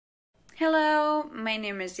Hello, my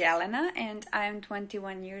name is Jelena and I'm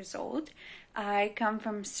 21 years old. I come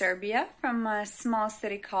from Serbia, from a small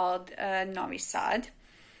city called Novi Sad.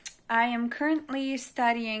 I am currently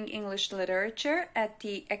studying English literature at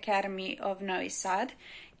the Academy of Novi Sad,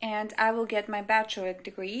 and I will get my bachelor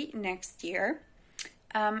degree next year.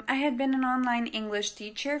 I had been an online English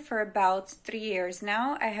teacher for about 3 years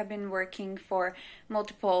now. I have been working for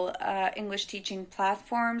multiple English teaching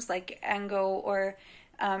platforms like Ango or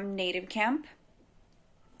Native Camp.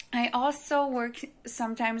 I also work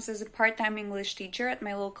sometimes as a part-time English teacher at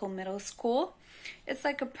my local middle school. It's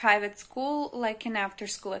like a private school, like an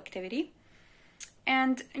after-school activity.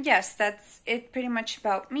 And yes, that's it pretty much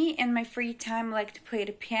about me. In my free time, I like to play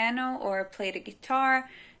the piano or play the guitar,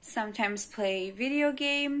 sometimes play video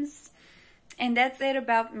games. And that's it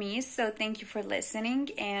about me. So thank you for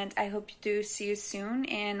listening, and I hope to see you soon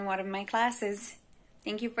in one of my classes.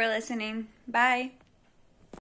 Thank you for listening. Bye.